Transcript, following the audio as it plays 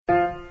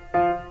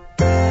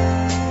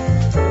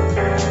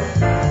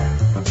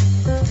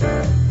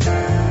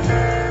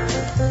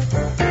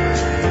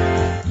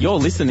You're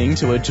listening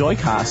to a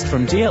Joycast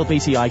from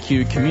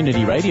GLBTIQ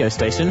community radio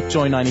station,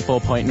 Joy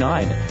 94.9.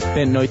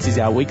 Ben Notes is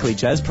our weekly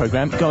jazz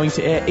program going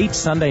to air each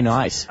Sunday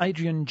night.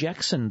 Adrian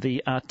Jackson,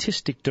 the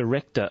artistic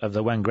director of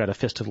the Wangaratta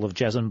Festival of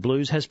Jazz and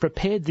Blues, has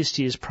prepared this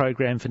year's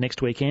program for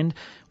next weekend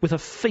with a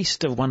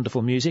feast of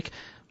wonderful music,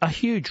 a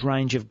huge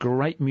range of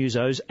great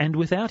musos, and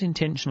without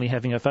intentionally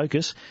having a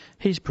focus,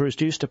 he's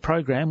produced a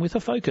program with a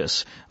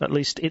focus. At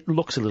least it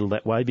looks a little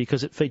that way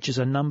because it features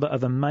a number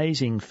of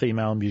amazing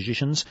female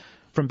musicians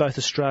from both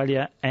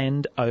Australia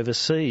and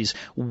overseas.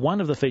 One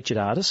of the featured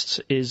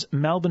artists is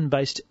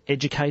Melbourne-based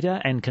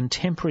educator and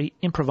contemporary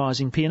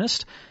improvising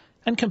pianist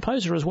and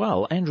composer as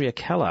well, Andrea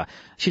Keller.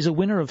 She's a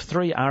winner of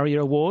 3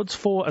 ARIA Awards,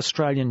 4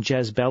 Australian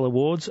Jazz Bell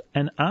Awards,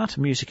 an Art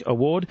Music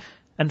Award,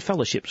 and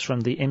fellowships from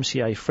the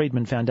MCA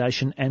Friedman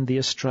Foundation and the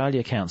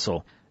Australia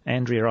Council.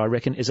 Andrea, I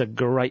reckon, is a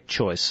great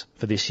choice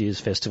for this year's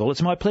festival.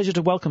 It's my pleasure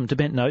to welcome to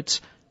Bent Notes,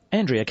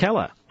 Andrea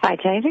Keller. Hi,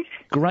 David.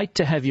 Great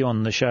to have you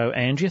on the show,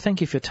 Andrea.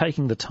 Thank you for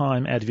taking the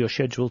time out of your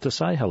schedule to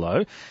say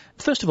hello.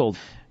 First of all,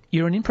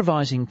 you're an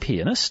improvising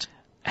pianist.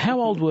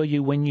 How old were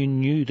you when you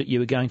knew that you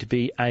were going to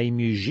be a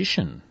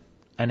musician,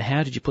 and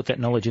how did you put that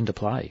knowledge into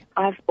play?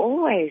 I've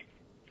always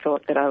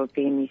thought that I would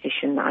be a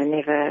musician. I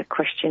never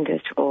questioned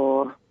it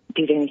or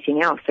did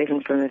anything else,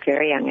 even from a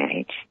very young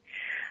age.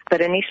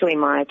 But initially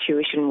my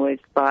tuition was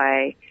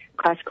by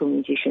classical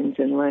musicians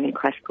and learning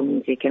classical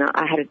music, and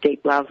I had a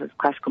deep love of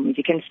classical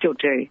music and still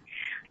do.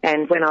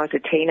 And when I was a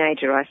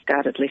teenager, I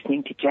started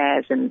listening to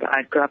jazz, and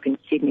I grew up in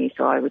Sydney,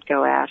 so I would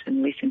go out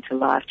and listen to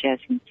live jazz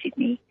in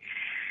Sydney.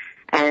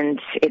 And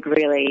it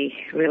really,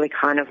 really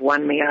kind of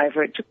won me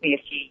over. It took me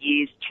a few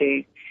years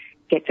to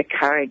get the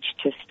courage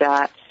to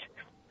start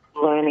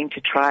learning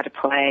to try to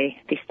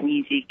play this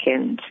music,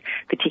 and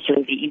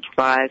particularly the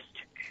improvised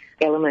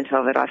element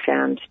of it I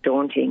found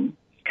daunting,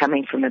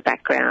 coming from a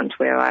background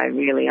where I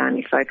really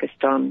only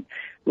focused on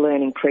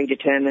learning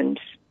predetermined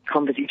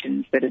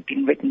compositions that had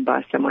been written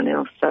by someone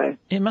else. So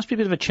it must be a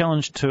bit of a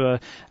challenge to a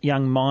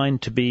young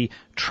mind to be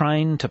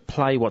trained to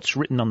play what's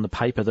written on the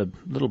paper, the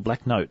little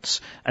black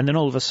notes, and then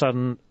all of a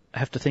sudden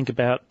have to think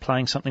about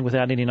playing something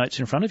without any notes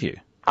in front of you.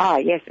 Ah,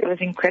 yes, it was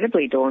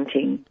incredibly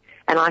daunting.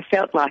 And I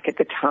felt like at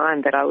the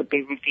time that I would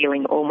be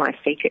revealing all my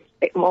secrets,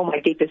 all my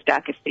deepest,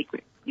 darkest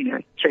secrets,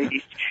 through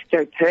this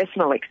very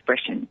personal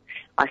expression.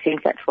 I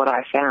think that's what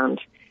I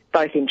found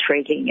both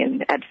intriguing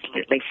and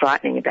absolutely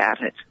frightening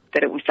about it,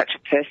 that it was such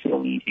a personal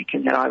music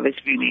and that I was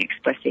really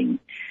expressing,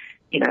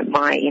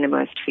 my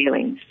innermost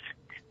feelings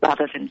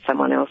rather than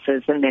someone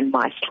else's, and then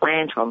my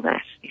slant on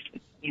that is,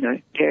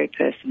 very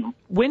personal.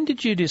 When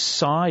did you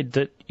decide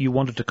that you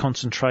wanted to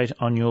concentrate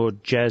on your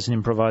jazz and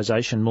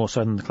improvisation more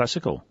so than the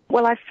classical?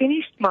 Well, I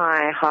finished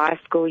my high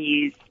school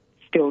years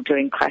still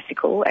doing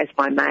classical as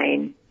my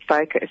main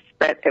focus,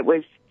 but it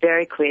was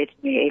very clear to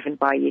me even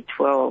by year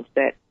 12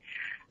 that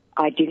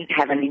I didn't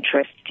have an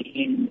interest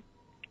in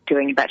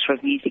doing a Bachelor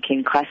of Music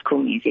in classical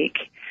music.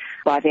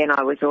 By then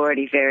I was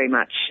already very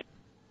much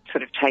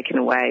sort of taken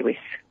away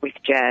with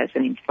jazz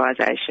and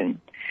improvisation.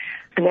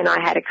 And then I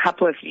had a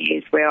couple of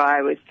years where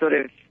I was sort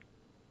of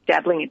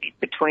dabbling a bit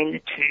between the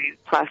two,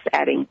 plus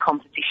adding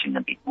composition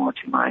a bit more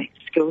to my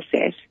skill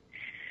set.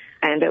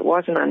 And it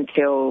wasn't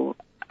until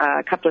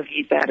a couple of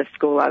years out of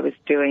school I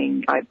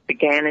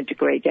began a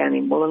degree down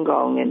in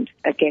Wollongong, and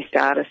a guest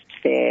artist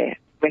there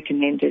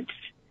recommended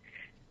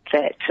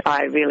that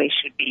I really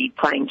should be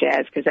playing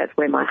jazz because that's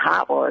where my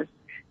heart was.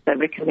 They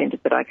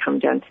recommended that I come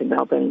down to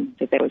Melbourne,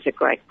 that there was a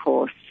great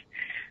course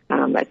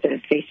at the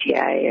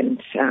VCA,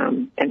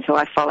 and so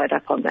I followed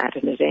up on that,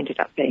 and it ended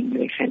up being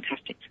really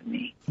fantastic for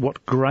me.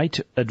 What great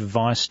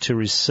advice to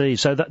receive,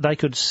 so that they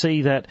could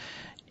see that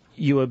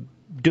you were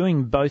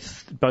doing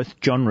both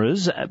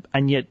genres,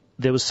 and yet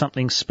there was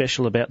something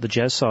special about the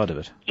jazz side of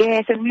it.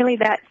 Yes, and really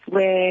that's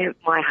where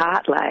my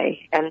heart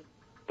lay, and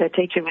the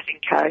teacher was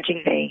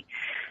encouraging me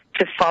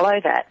to follow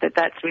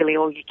that's really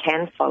all you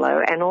can follow,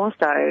 and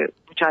also,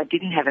 which I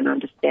didn't have an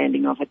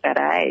understanding of at that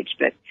age,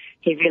 but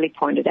he really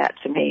pointed out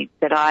to me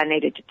that I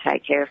needed to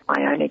take care of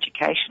my own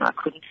education. I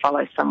couldn't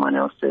follow someone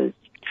else's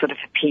sort of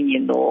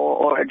opinion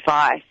or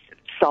advice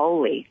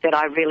solely, that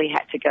I really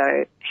had to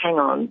go, hang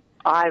on,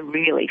 I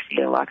really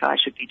feel like I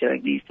should be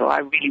doing this, or I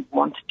really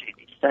want to do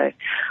this,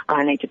 so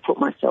I need to put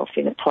myself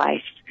in a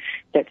place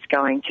that's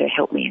going to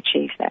help me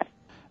achieve that.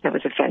 That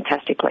was a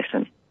fantastic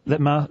lesson. That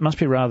must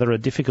be rather a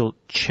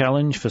difficult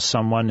challenge for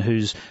someone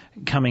who's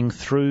coming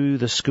through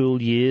the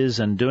school years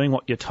and doing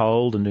what you're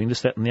told and doing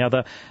this, that and the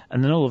other,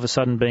 and then all of a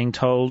sudden being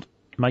told,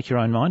 make your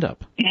own mind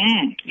up.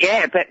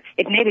 Yeah, but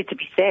it needed to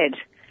be said.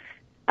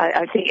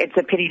 I think it's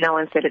a pity no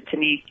one said it to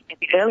me a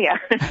bit earlier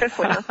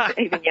when I was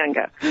even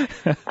younger.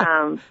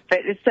 But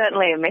it's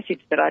certainly a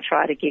message that I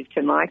try to give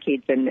to my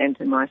kids and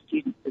to my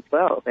students as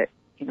well, that,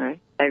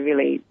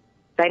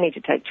 they need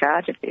to take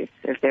charge of this,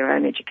 of their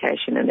own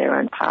education and their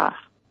own path.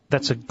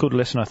 That's a good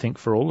lesson, I think,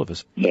 for all of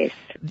us. Yes.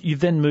 You've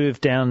then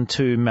moved down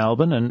to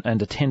Melbourne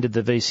and attended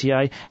the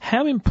VCA.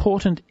 How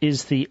important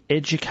is the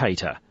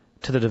educator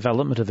to the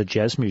development of a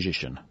jazz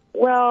musician?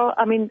 Well,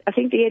 I mean, I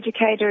think the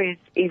educator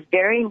is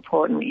very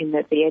important in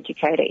that the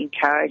educator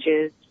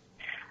encourages,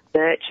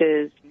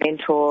 nurtures,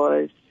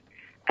 mentors,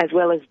 as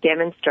well as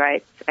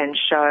demonstrates and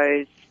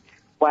shows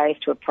ways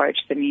to approach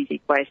the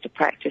music, ways to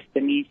practice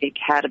the music,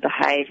 how to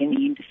behave in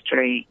the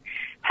industry,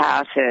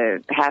 how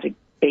to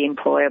be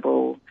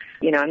employable,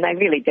 and they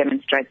really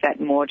demonstrate that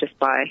more just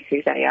by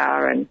who they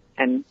are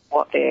and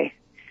what they're,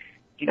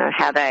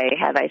 how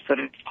they sort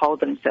of hold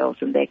themselves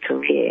in their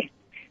career.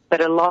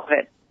 But a lot of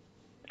it,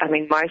 I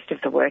mean, most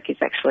of the work is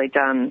actually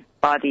done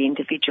by the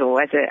individual.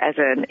 As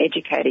an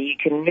educator, you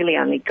can really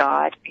only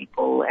guide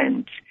people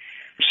and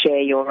share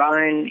your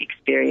own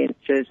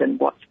experiences and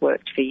what's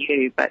worked for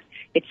you. But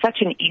it's such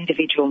an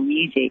individual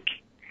music.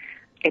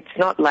 It's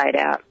not laid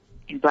out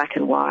in black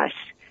and white.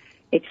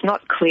 It's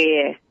not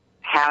clear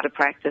how to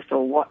practice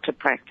or what to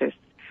practice.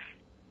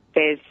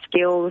 There's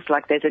skills,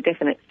 like there's a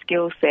definite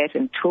skill set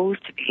and tools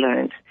to be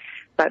learned.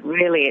 But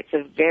really, it's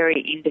a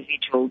very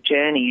individual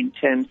journey in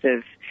terms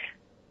of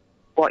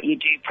what you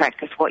do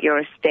practice, what your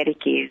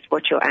aesthetic is,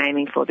 what you're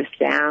aiming for, the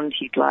sound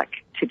you'd like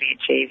to be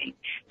achieving.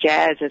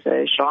 Jazz as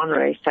a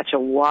genre is such a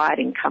wide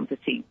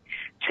encompassing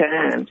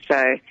term.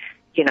 So,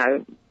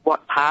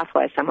 what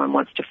pathway someone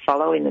wants to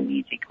follow in the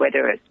music,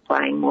 whether it's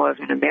playing more of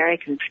an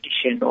American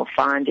tradition or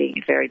finding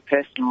a very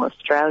personal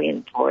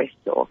Australian voice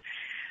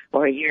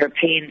or a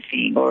European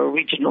thing or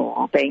original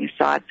or being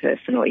a side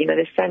person or,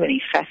 there's so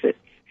many facets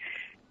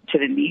to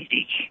the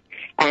music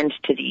and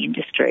to the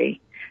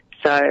industry.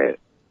 So,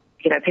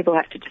 people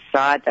have to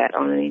decide that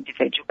on an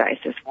individual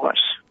basis,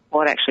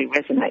 what actually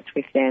resonates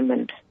with them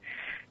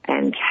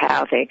and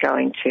how they're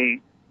going to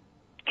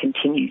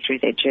continue through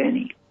their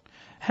journey.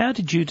 How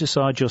did you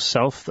decide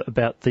yourself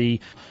about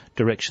the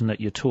direction that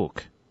you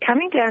took?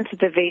 Coming down to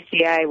the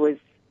VCA was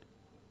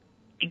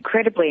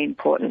incredibly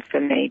important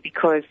for me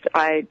because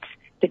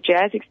the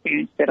jazz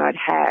experience that I'd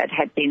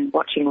had been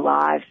watching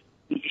live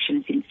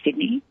musicians in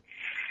Sydney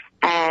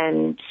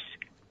and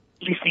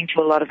listening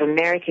to a lot of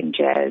American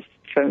jazz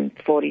from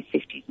 40s,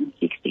 50s and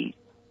 60s.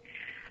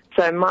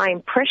 So my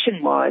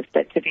impression was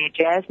that to be a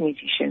jazz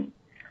musician,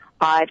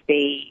 I'd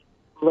be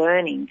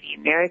learning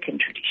the American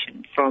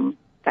tradition from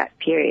that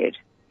period.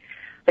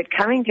 But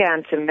coming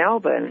down to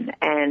Melbourne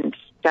and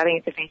studying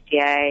at the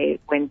VCA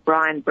when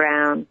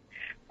Browne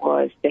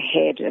was the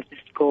head of the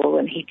school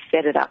and he'd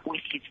set it up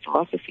with his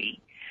philosophy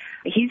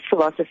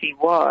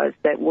was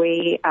that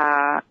we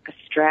are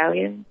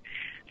Australian,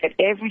 that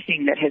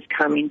everything that has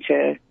come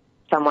into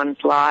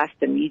someone's life,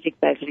 the music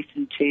they've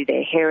listened to,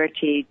 their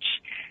heritage.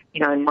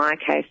 In my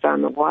case,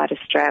 I'm a white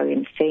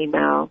Australian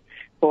female,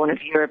 born of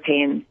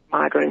European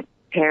migrant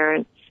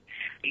parents.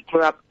 I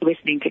grew up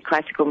listening to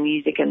classical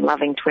music and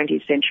loving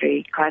 20th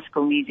century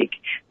classical music,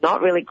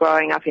 not really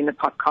growing up in the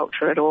pop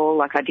culture at all,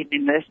 like I didn't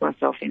immerse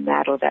myself in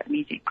that or that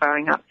music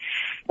growing up.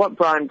 What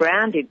Browne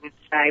did was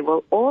say,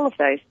 well, all of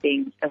those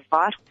things are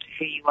vital to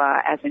who you are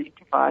as an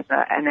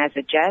improviser and as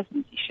a jazz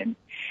musician.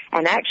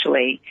 And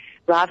actually,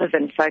 rather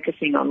than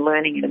focusing on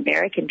learning an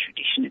American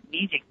tradition of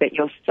music that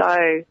you're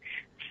so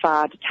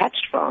far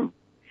detached from,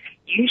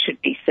 you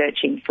should be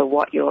searching for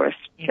what your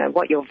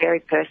very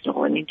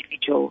personal and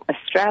individual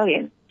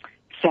Australian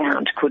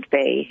sound could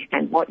be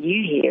and what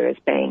you hear as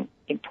being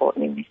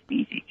important in this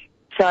music.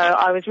 So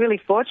I was really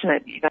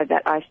fortunate,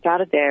 that I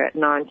started there at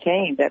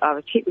 19, that I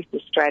was hit with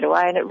this straight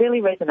away, and it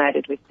really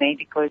resonated with me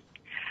because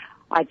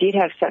I did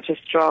have such a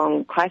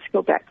strong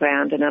classical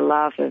background and a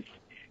love of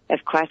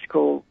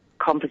classical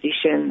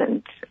composition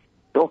and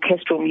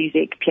orchestral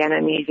music,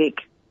 piano music,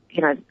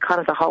 kind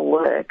of the whole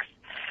works.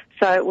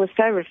 So it was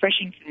so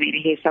refreshing for me to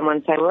hear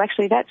someone say, well,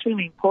 actually, that's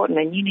really important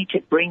and you need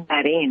to bring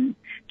that in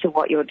to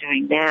what you're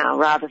doing now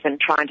rather than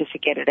trying to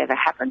forget it ever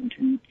happened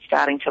and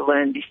starting to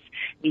learn this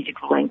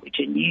musical language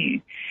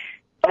anew.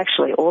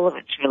 Actually, all of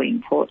it's really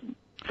important.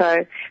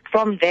 So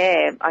from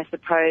there, I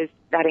suppose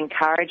that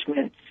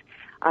encouragement,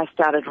 I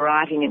started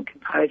writing and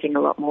composing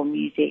a lot more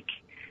music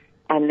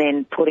and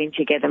then putting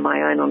together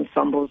my own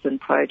ensembles and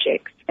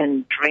projects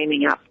and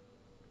dreaming up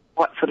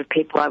what sort of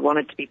people I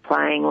wanted to be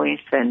playing with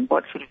and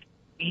what sort of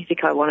music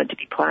I wanted to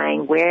be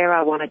playing, where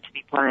I wanted to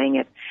be playing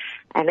it,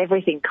 and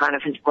everything kind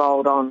of has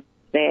rolled on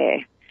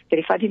there. But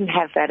if I didn't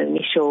have that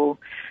initial,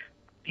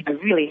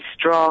 really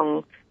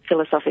strong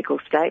philosophical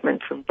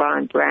statement from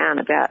Browne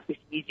about this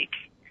music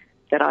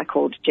that I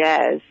called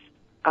jazz,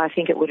 I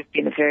think it would have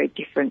been a very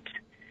different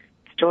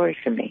story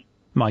for me.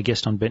 My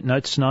guest on Bent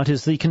Notes tonight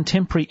is the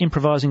contemporary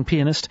improvising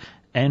pianist,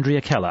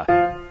 Andrea Keller.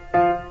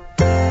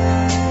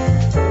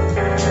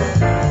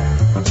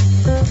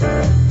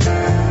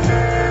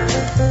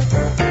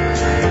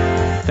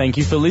 Thank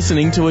you for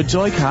listening to a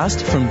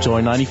Joycast from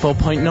Joy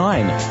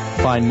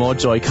 94.9. Find more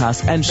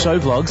Joycasts and show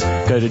blogs,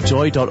 go to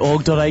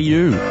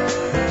joy.org.au.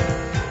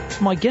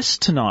 My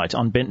guest tonight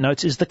on Bent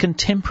Notes is the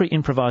contemporary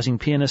improvising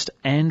pianist,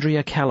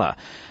 Andrea Keller.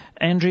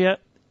 Andrea,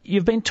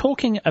 you've been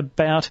talking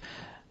about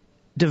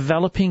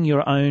developing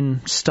your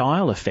own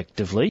style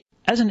effectively.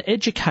 As an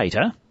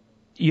educator,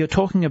 you're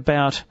talking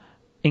about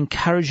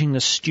encouraging the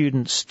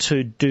students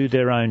to do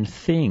their own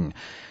thing.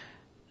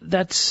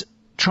 That's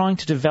trying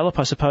to develop,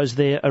 I suppose,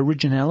 their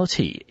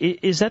originality.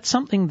 Is that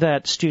something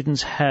that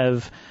students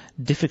have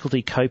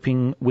difficulty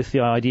coping with, the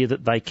idea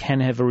that they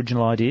can have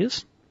original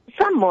ideas?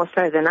 Some more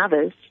so than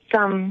others.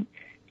 Some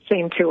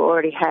seem to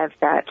already have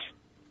that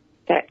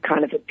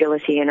kind of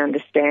ability and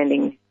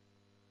understanding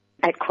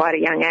at quite a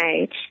young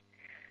age,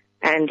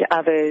 and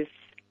others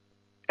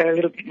are a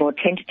little bit more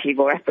tentative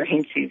or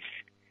apprehensive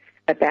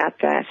about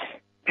that.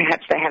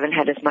 Perhaps they haven't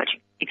had as much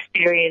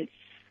experience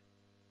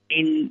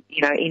in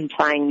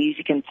playing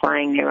music and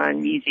playing their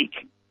own music.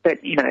 But,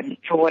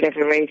 for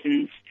whatever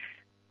reasons,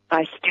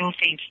 I still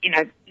think,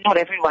 not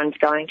everyone's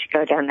going to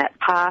go down that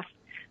path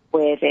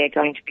where they're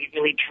going to be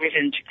really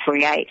driven to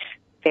create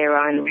their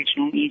own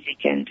original music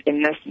and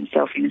immerse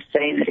themselves in a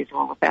scene that is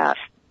all about,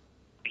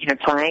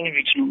 playing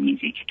original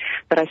music.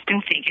 But I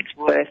still think it's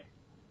worth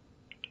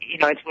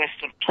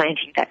sort of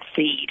planting that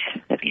seed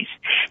of this.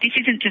 This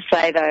isn't to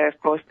say, though, of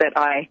course, that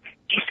I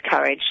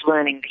discourage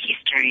learning the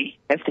history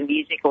of the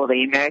music or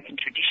the American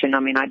tradition.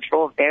 I mean, I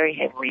draw very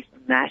heavily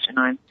from that,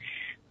 and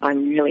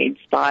I'm really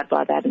inspired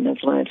by that, and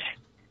I've learned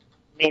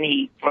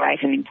many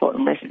great and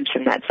important lessons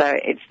from that. So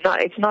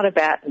it's not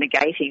about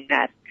negating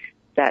that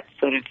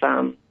sort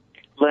of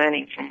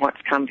learning from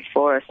what's come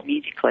before us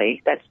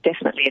musically. That's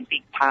definitely a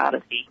big part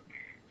of the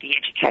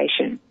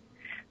education.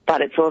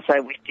 But it's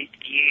also with this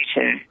view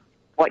to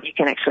what you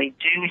can actually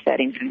do with that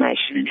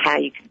information and how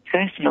you can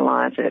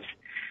personalise it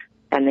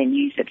and then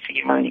use it for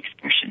your own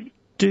expression.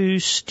 Do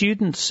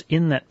students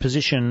in that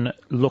position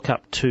look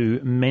up to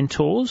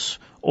mentors,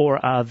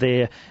 or are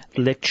their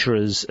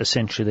lecturers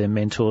essentially their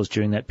mentors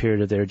during that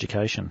period of their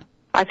education?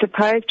 I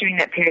suppose during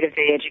that period of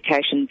their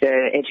education,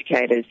 the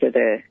educators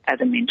are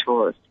the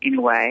mentors in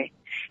a way.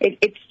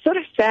 It's sort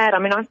of sad. I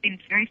mean, I've been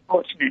very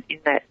fortunate in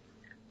that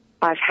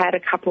I've had a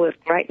couple of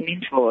great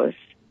mentors.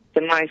 The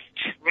most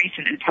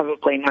recent and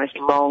probably most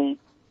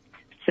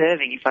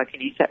long-serving, if I can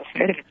use that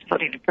word, if it's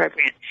not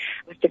inappropriate,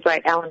 was the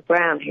great Allan,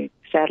 Browne, who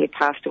sadly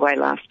passed away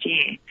last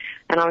year.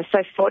 And I was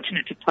so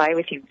fortunate to play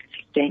with him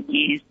for 15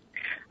 years.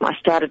 I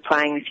started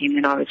playing with him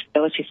when I was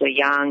relatively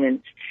young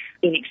and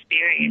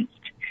inexperienced,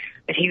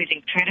 but he was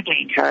incredibly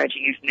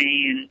encouraging of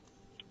me, and,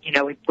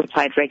 we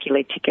played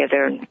regularly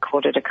together and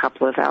recorded a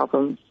couple of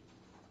albums.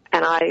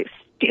 And I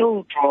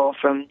still draw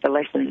from the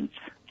lessons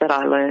that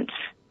I learnt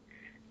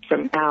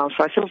from Al,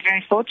 so I feel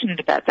very fortunate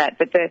about that.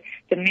 But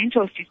the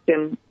mentor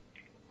system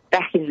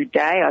back in the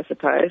day, I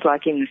suppose,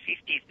 like in the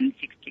 50s and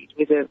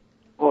 60s,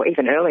 or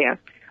even earlier,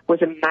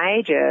 was a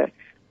major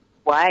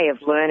way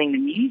of learning the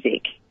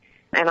music.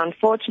 And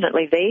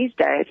unfortunately these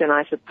days, and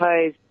I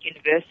suppose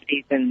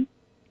universities and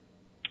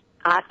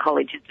art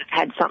colleges have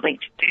had something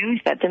to do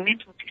with that, the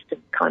mentor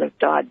system kind of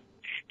died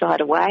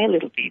away a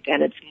little bit,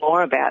 and it's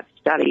more about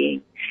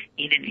studying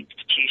in an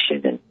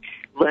institution and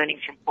learning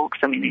from books.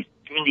 I mean, there's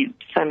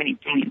so many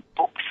brilliant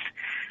books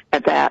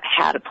about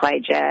how to play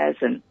jazz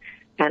and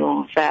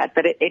all of that,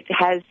 but it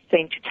has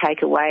seemed to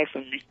take away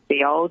from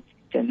the old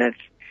system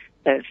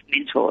of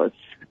mentors,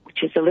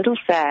 which is a little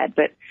sad,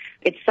 but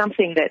it's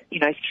something that,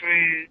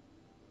 through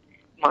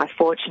my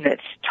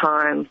fortunate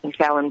time with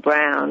Allan,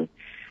 Browne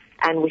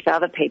and with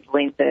other people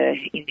in the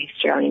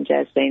Australian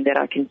jazz scene that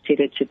I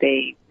consider to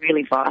be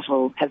really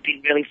vital, have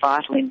been really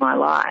vital in my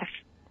life,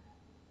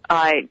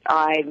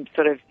 I'm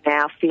sort of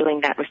now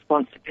feeling that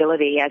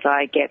responsibility as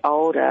I get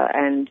older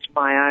and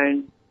my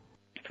own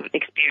sort of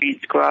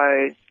experience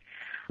grows.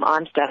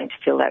 I'm starting to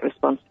feel that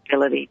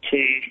responsibility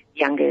to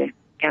younger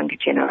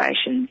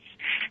generations.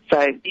 So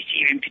this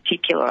year in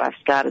particular, I've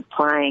started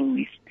playing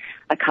with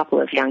a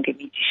couple of younger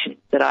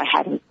musicians that I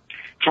hadn't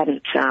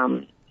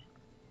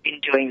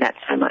been doing that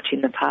so much in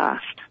the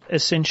past.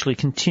 Essentially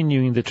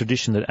continuing the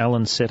tradition that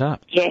Allan set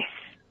up. Yes,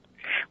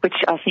 which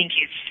I think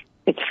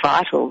it's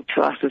vital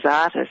to us as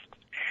artists,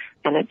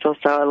 and it's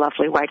also a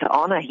lovely way to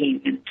honour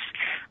him and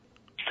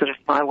sort of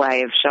my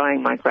way of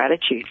showing my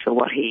gratitude for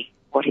what he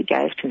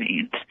gave to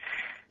me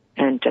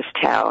and just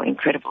how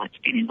incredible it's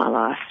been in my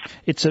life.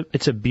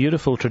 It's a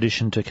beautiful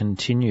tradition to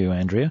continue,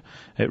 Andrea.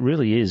 It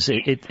really is.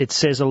 It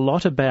says a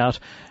lot about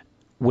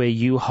where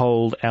you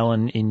hold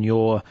Allan in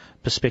your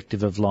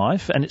perspective of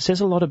life, and it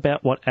says a lot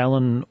about what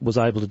Allan was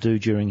able to do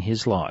during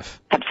his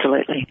life.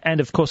 Absolutely. And,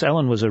 of course,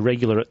 Allan was a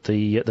regular at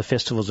the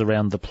festivals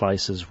around the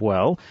place as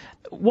well.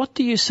 What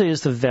do you see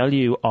as the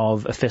value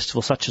of a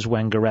festival such as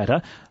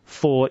Wangaratta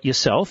for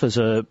yourself as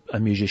a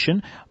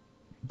musician,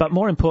 but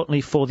more importantly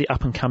for the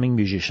up-and-coming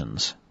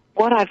musicians?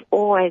 What I've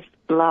always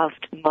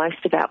loved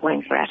most about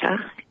Wangaratta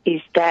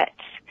is that,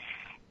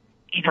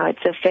 it's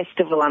a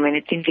festival. I mean,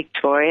 it's in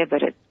Victoria,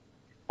 but it's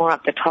more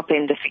up the top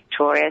end of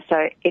Victoria, so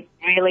it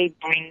really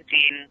brings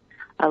in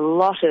a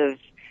lot of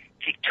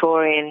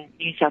Victorian,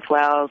 New South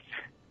Wales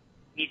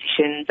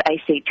musicians,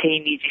 ACT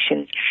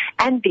musicians,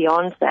 and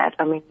beyond that.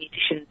 I mean,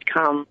 musicians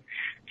come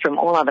from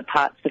all other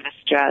parts of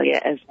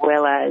Australia as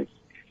well as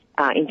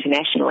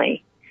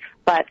internationally.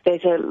 But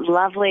there's a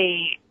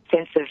lovely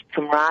sense of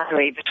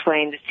camaraderie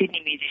between the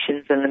Sydney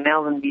musicians and the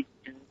Melbourne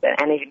musicians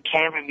and even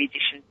Canberra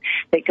musicians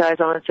that goes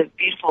on. It's a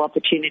beautiful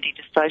opportunity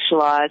to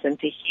socialise and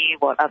to hear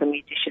what other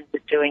musicians are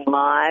doing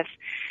live.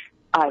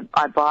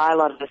 I buy a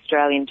lot of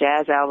Australian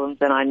jazz albums,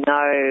 and I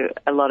know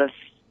a lot of,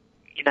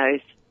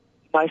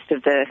 most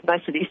of the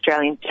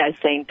Australian jazz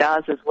scene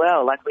does as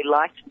well. Like, we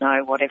like to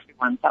know what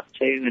everyone's up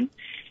to and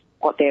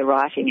what they're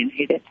writing and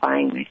who they're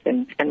playing with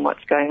and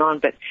what's going on.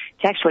 But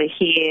to actually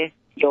hear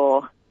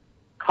your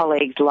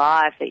colleagues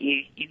live that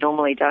you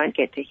normally don't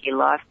get to hear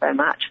live so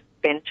much,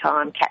 spend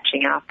time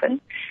catching up,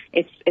 and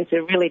it's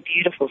a really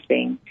beautiful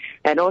thing,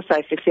 and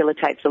also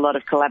facilitates a lot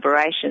of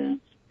collaborations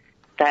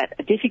that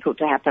are difficult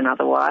to happen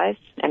otherwise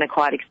and are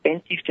quite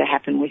expensive to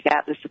happen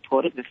without the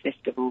support of the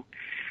festival.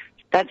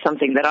 That's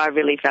something that I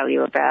really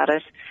value about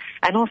it.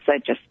 And also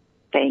just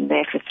being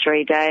there for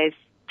 3 days,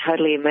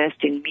 totally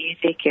immersed in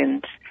music,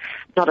 and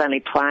not only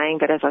playing,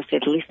 but as I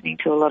said, listening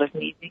to a lot of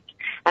music.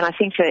 And I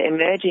think for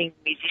emerging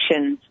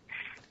musicians,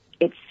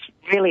 it's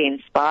really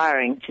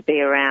inspiring to be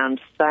around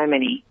so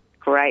many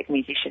great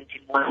musicians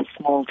in one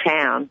small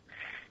town,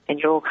 and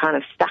you're all kind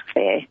of stuck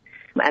there.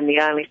 And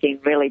the only thing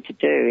really to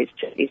do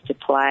is to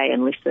play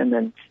and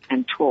listen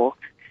and talk.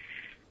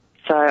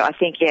 So I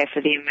think,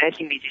 for the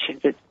emerging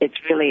musicians, it's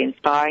really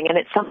inspiring, and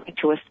it's something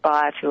to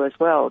aspire to as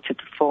well, to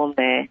perform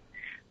there,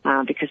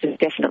 because it's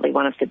definitely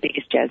one of the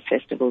biggest jazz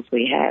festivals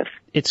we have.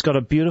 It's got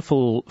a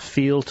beautiful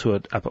feel to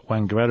it up at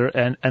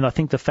Wangaratta, and I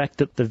think the fact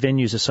that the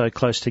venues are so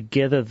close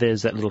together,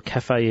 there's that little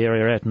cafe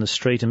area out in the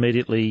street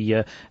immediately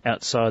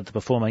outside the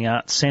Performing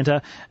Arts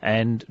Centre,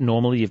 and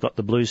normally you've got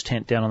the blues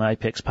tent down on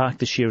Apex Park.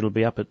 This year it'll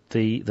be up at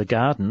the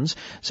Gardens.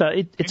 So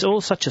it's all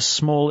such a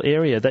small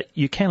area that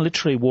you can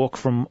literally walk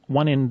from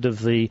one end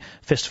of the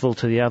festival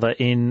to the other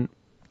in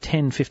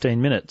 10,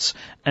 15 minutes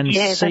and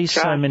see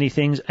so many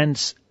things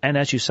and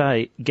as you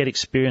say, get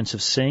experience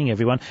of seeing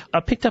everyone.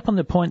 I picked up on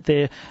the point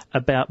there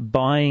about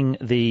buying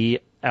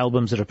the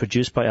albums that are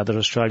produced by other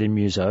Australian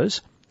musos,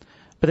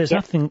 but there's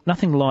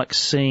nothing like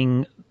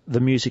seeing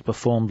the music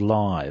performed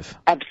live.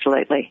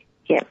 Absolutely,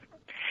 yeah.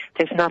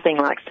 There's nothing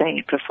like seeing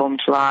it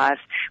performed live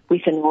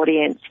with an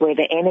audience where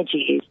the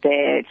energy is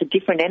there. It's a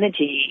different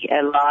energy,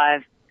 a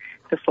live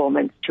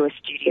performance to a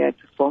studio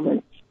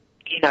performance,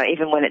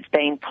 even when it's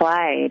being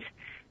played.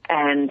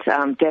 And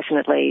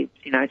definitely,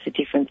 it's a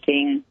different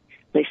thing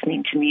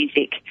listening to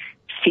music,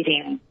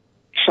 sitting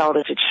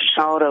shoulder to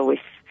shoulder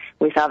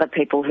with other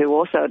people who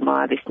also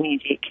admire this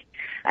music,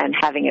 and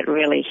having it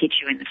really hit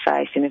you in the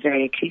face in a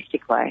very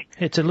acoustic way.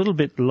 It's a little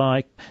bit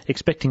like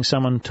expecting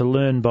someone to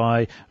learn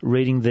by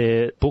reading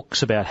their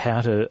books about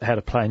how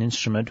to play an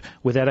instrument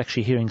without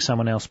actually hearing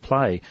someone else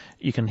play.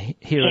 You can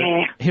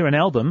hear an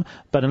album,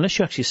 but unless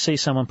you actually see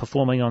someone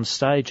performing on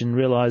stage and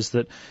realise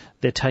that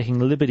they're taking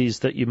liberties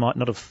that you might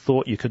not have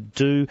thought you could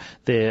do,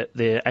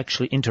 they're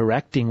actually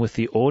interacting with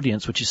the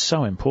audience, which is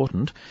so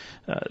important.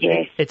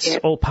 It's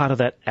all part of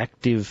that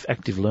active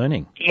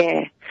learning.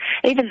 Yeah.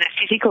 Even the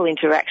physical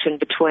interaction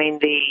between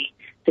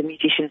the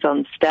musicians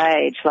on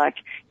stage, like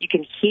you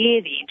can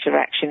hear the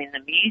interaction in the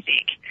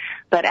music,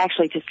 but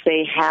actually to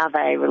see how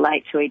they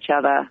relate to each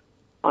other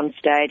on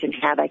stage and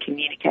how they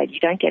communicate, you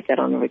don't get that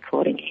on a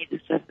recording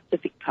either, so it's a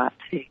big part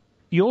too.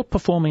 You're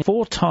performing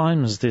 4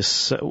 times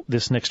this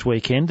next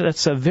weekend.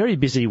 That's a very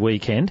busy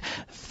weekend.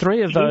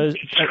 3 of those,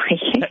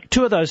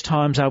 2 of those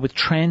times are with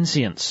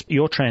Transients,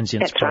 your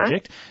Transients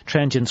project, right.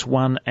 Transients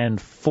 1 and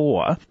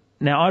 4.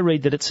 Now, I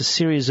read that it's a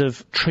series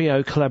of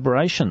trio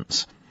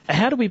collaborations.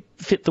 How do we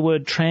fit the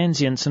word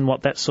transients and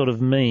what that sort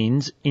of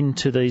means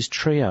into these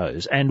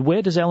trios? And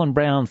where does Allan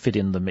Browne fit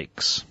in the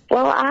mix?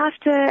 Well,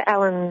 after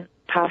Allan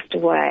passed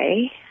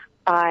away,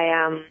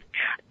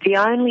 the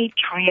only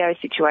trio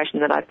situation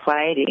that I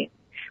played in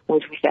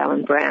was with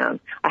Allan Browne.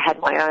 I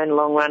had my own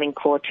long-running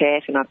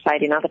quartet and I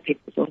played in other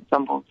people's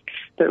ensembles.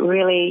 But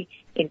really,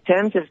 in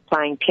terms of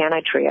playing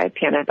piano trio,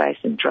 piano, bass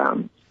and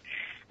drums,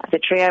 the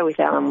trio with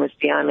Allan was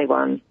the only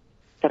one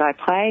that I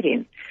played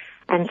in.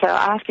 And so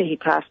after he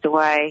passed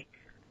away,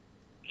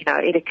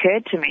 it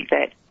occurred to me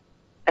that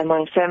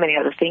among so many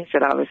other things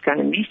that I was going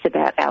to miss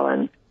about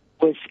Allan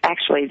was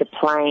actually the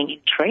playing in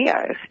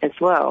trio as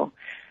well.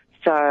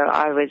 So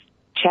I was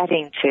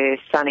chatting to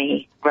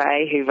Sonny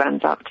Ray, who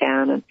runs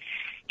Uptown, and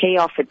he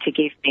offered to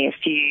give me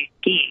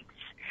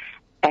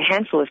a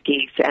handful of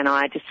gigs, and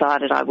I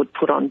decided I would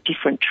put on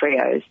different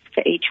trios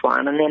for each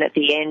one, and then at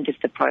the end of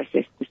the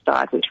process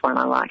decide which one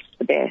I liked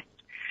the best.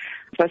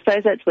 So I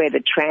suppose that's where the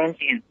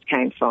Transients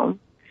came from,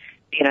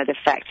 the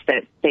fact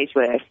that these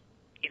were,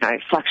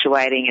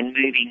 fluctuating and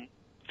moving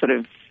sort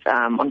of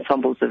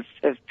ensembles of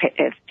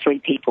 3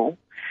 people.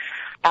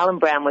 Allan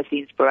Browne was the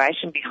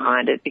inspiration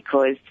behind it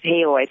because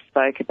he always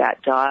spoke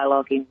about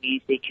dialogue in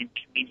music and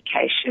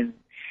communication,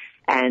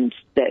 and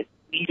that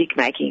music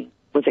making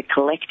was a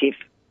collective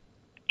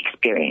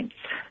experience,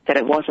 that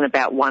it wasn't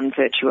about one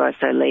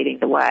virtuoso leading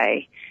the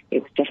way.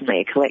 It was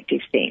definitely a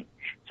collective thing.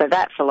 So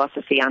that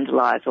philosophy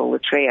underlies all the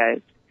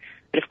trios.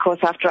 But of course,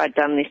 after I'd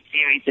done this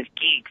series of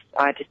gigs,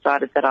 I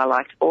decided that I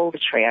liked all the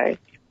trios.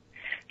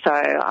 So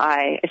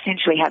I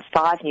essentially have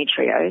 5 new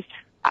trios,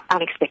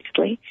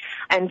 unexpectedly.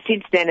 And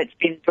since then, it's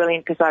been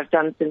brilliant because I've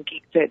done some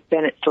gigs at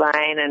Bennett's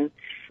Lane, and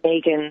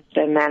Megan,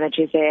 the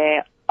manager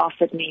there,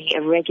 offered me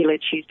a regular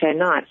Tuesday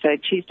night. So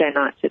Tuesday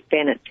nights at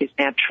Bennett's is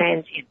now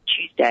Transient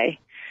Tuesday,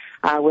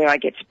 where I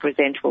get to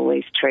present all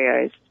these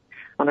trios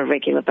on a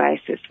regular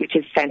basis, which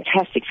is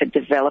fantastic for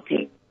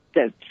developing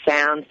the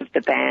sounds of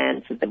the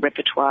bands and the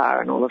repertoire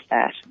and all of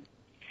that.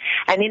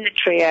 And in the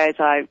trios,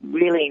 I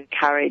really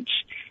encourage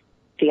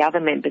the other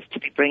members to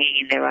be bringing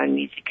in their own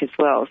music as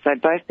well. So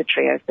both the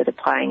trios that are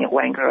playing at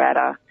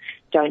Wangaratta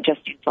don't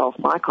just involve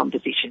my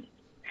compositions.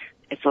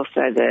 It's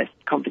also the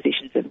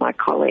compositions of my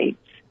colleagues.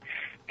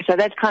 So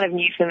that's kind of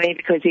new for me,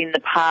 because in the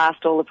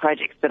past, all the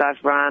projects that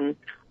I've run,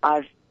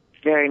 I've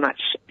very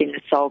much been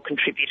the sole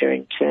contributor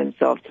in terms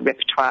of the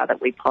repertoire that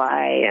we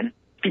play and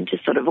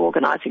just sort of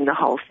organising the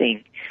whole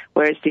thing.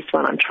 Whereas this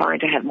one, I'm trying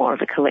to have more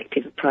of a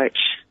collective approach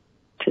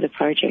to the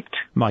project.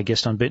 My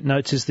guest on Bent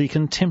Notes is the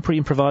contemporary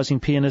improvising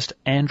pianist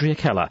Andrea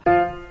Keller.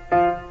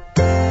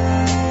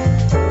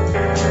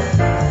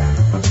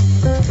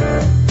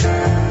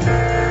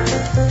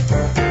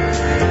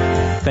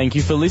 Thank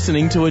you for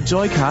listening to a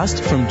Joycast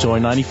from Joy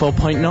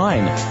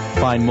 94.9.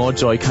 Find more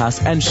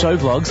Joycasts and show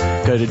vlogs,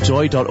 go to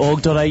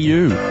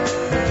joy.org.au.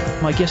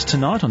 My guest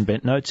tonight on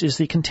Bent Notes is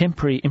the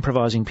contemporary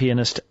improvising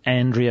pianist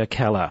Andrea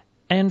Keller.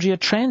 Andrea,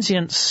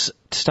 Transients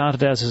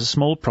started out as a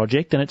small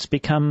project and it's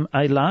become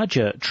a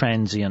larger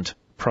transient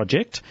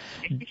project.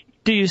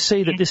 Do you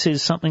see that this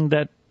is something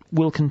that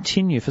will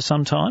continue for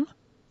some time?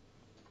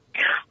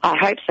 I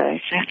hope so,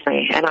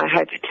 certainly, and I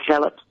hope it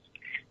develops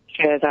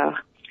further,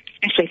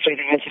 especially through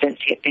the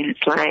residency at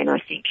Bennett's Lane. I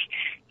think,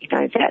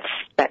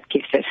 that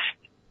gives it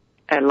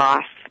a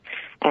life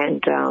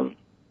and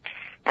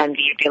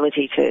the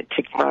ability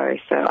to grow.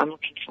 So I'm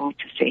looking forward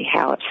to see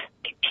how it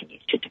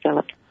continues to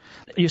develop.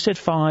 You said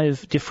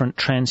 5 different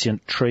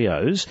transient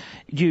trios.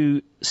 Do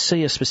you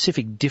see a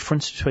specific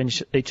difference between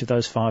each of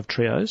those 5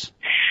 trios?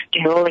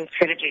 They're all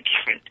incredibly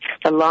different.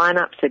 The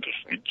lineups are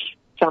different.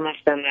 Some of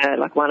them are,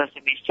 like one of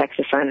them is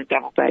saxophone and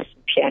double bass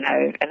and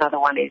piano. Another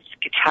one is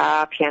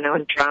guitar, piano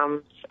and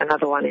drums.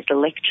 Another one is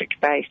electric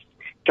bass,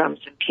 drums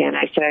and piano.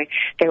 So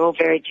they're all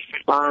very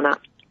different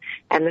lineups.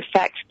 And the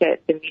fact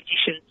that the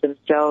musicians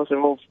themselves are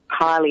all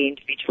highly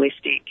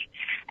individualistic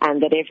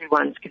and that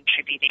everyone's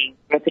contributing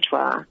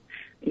repertoire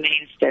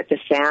means that the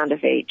sound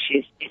of each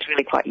is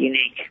really quite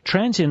unique.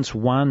 Transients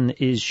 1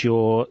 is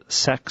your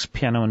sax,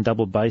 piano and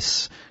double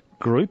bass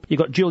group. You've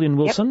got Julian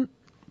Wilson,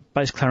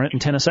 bass, clarinet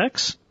and tenor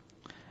sax,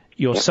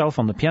 yourself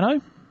on the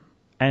piano,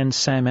 and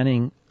Sam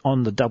Anning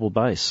on the double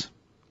bass.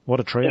 What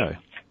a trio.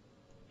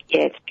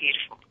 Yeah, it's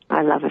beautiful.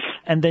 I love it.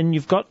 And then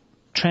you've got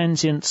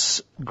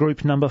Transients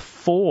group number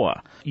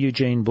 4,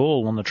 Eugene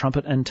Ball on the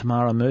trumpet and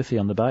Tamara Murphy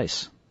on the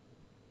bass.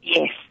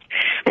 Yes,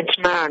 and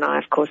Tamara and I,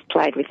 of course,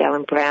 played with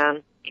Allan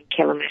Browne in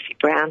Keller Murphy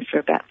Browne for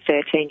about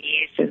 13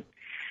 years, and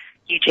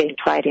Eugene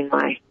played in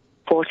my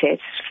quartet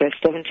for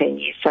 17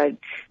 years. So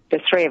the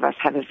three of us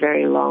have a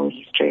very long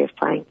history of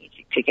playing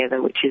music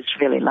together, which is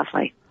really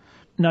lovely.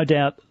 No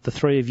doubt the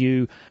three of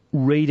you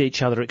read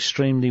each other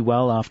extremely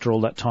well after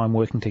all that time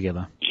working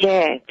together.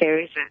 Yeah, there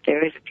is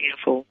a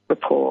beautiful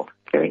rapport,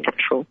 very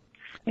natural.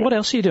 What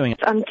else are you doing?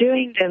 I'm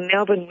doing the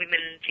Melbourne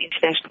Women's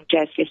International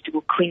Jazz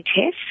Festival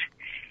Quintet,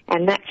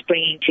 and that's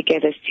bringing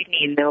together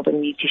Sydney and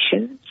Melbourne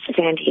musicians,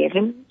 Sandy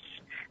Evans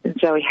and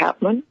Zoe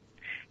Hauptmann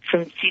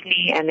from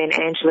Sydney, and then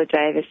Angela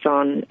Davis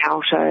on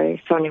alto,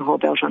 Sonia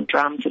Horbelt on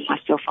drums, and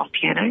myself on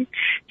piano.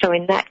 So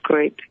in that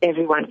group,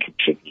 everyone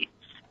contributes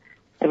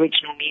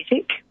original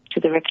music to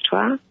the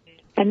repertoire.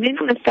 And then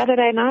on a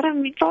Saturday night,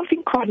 I'm involved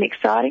in quite an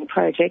exciting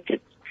project.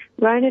 It's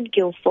Ronan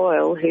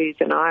Guilfoyle, who's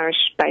an Irish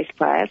bass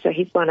player, so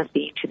he's one of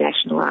the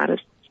international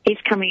artists. He's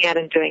coming out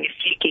and doing a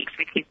few gigs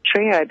with his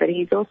trio, but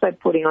he's also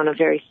putting on a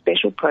very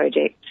special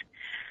project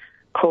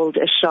called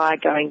A Shy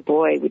Going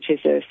Boy, which is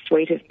a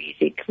suite of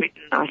music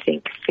written, I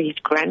think, for his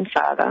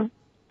grandfather.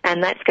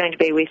 And that's going to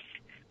be with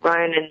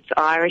Ronan's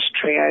Irish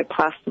trio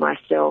plus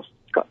myself,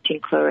 Scott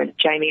Tinkler and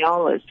Jamie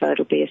Ollers, so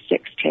it'll be a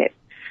sextet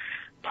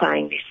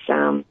playing this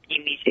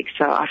new music.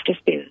 So I've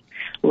just been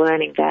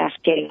learning that,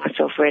 getting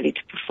myself ready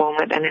to perform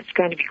it, and it's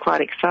going to be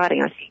quite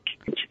exciting, I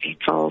think, to be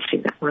involved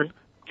in that one.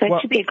 So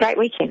it should be a great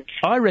weekend.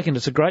 I reckon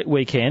it's a great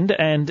weekend,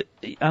 and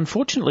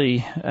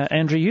unfortunately,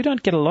 Andrea, you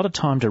don't get a lot of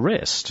time to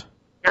rest.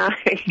 No.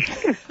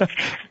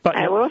 But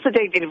we're also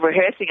doing a bit of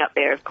rehearsing up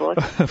there, of course.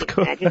 Of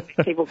course. Imagine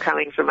people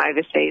coming from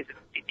overseas and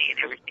Sydney and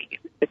everything.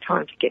 It's the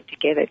time to get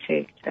together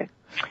too. So,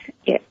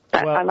 yeah,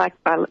 but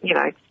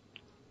it's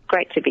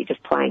great to be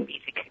just playing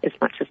music as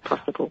much as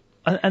possible.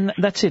 And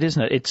that's it,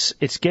 isn't it?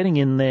 It's getting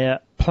in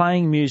there,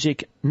 playing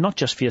music, not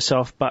just for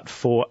yourself, but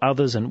for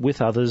others and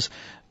with others,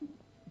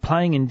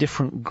 playing in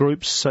different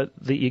groups so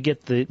that you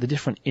get the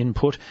different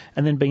input,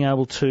 and then being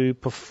able to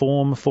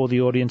perform for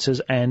the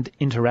audiences and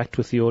interact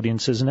with the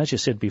audiences. And as you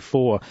said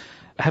before,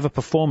 have a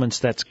performance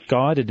that's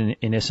guided,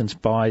 in essence,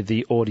 by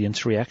the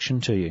audience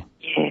reaction to you.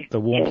 Yeah. The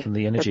warmth and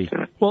the energy.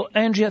 Right. Well,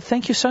 Andrea,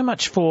 thank you so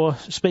much for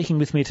speaking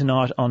with me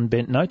tonight on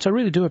Bent Notes. I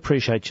really do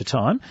appreciate your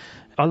time.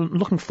 I'm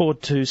looking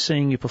forward to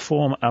seeing you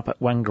perform up at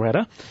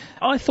Wangaratta.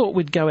 I thought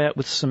we'd go out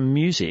with some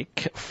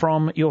music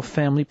from your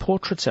Family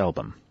Portraits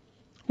album.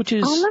 which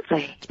is... Oh,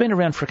 lovely. It's been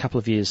around for a couple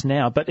of years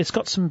now, but it's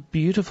got some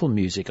beautiful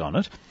music on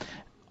it.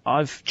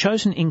 I've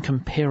chosen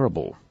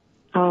Incomparable.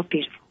 Oh,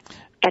 beautiful.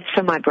 That's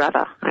for my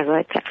brother. I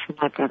wrote that for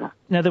my brother.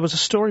 Now, there was a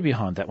story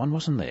behind that one,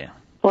 wasn't there?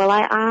 Well, I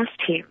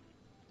asked him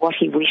what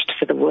he wished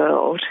for the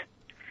world,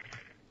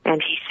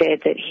 and he said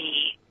that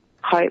he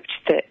hoped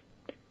that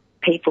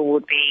people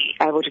would be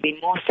able to be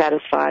more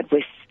satisfied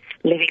with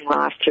living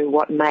life through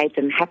what made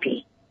them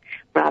happy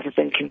rather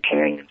than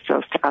comparing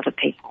themselves to other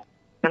people.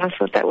 And I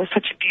thought that was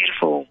such a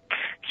beautiful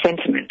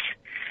sentiment.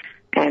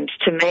 And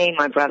to me,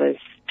 my brother's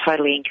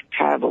totally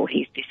incomparable.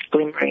 He's this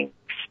glimmering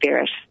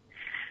spirit.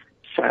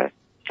 So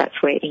that's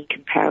where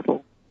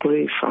Incomparable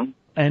grew from.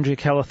 Andrea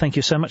Keller, thank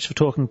you so much for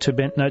talking to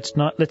Bent Notes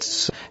tonight.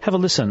 Let's have a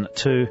listen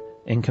to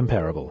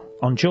Incomparable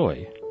on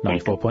Joy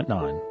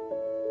 94.9.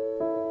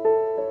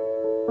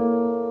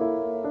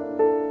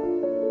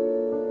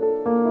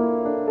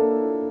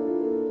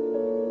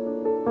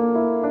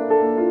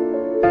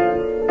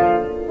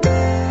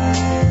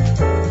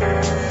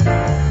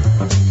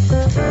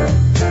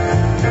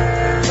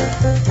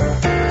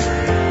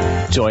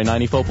 Joy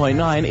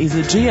 94.9 is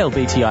a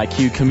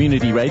GLBTIQ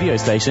community radio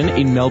station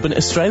in Melbourne,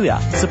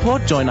 Australia.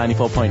 Support Joy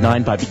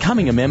 94.9 by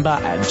becoming a member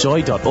at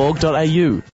joy.org.au.